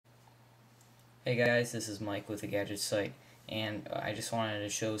Hey guys, this is Mike with the Gadget Site, and I just wanted to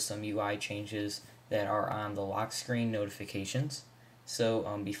show some UI changes that are on the lock screen notifications.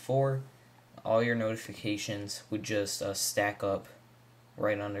 So before, all your notifications would just stack up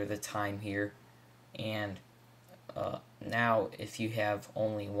right under the time here, and now if you have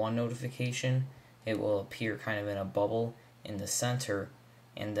only one notification, it will appear kind of in a bubble in the center,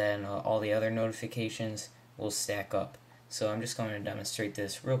 and then all the other notifications will stack up. So I'm just going to demonstrate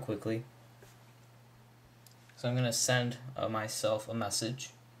this real quickly. So I'm going to send myself a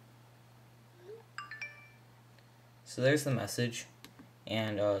message. So there's the message,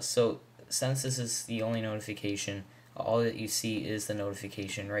 and so since this is the only notification, all that you see is the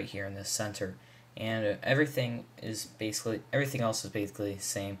notification right here in the center, and everything else is basically the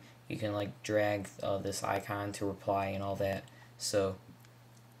same. You can like drag this icon to reply and all that. So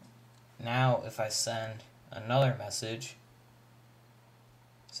now if I send another message,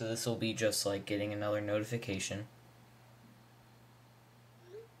 so this will be just like getting another notification.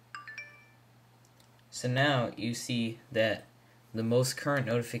 So now you see that the most current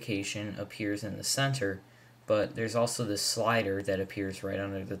notification appears in the center, but there's also this slider that appears right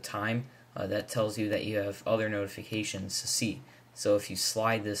under the time that tells you that you have other notifications to see. So if you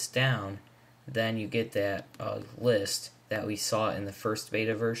slide this down, then you get that list that we saw in the first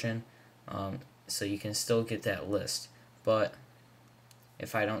beta version. So you can still get that list, but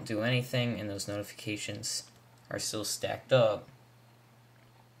if I don't do anything and those notifications are still stacked up,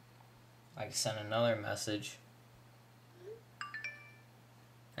 I can send another message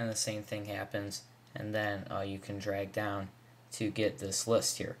and the same thing happens, and then you can drag down to get this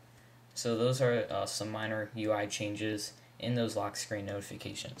list here. So those are some minor UI changes in those lock screen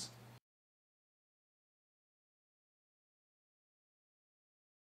notifications.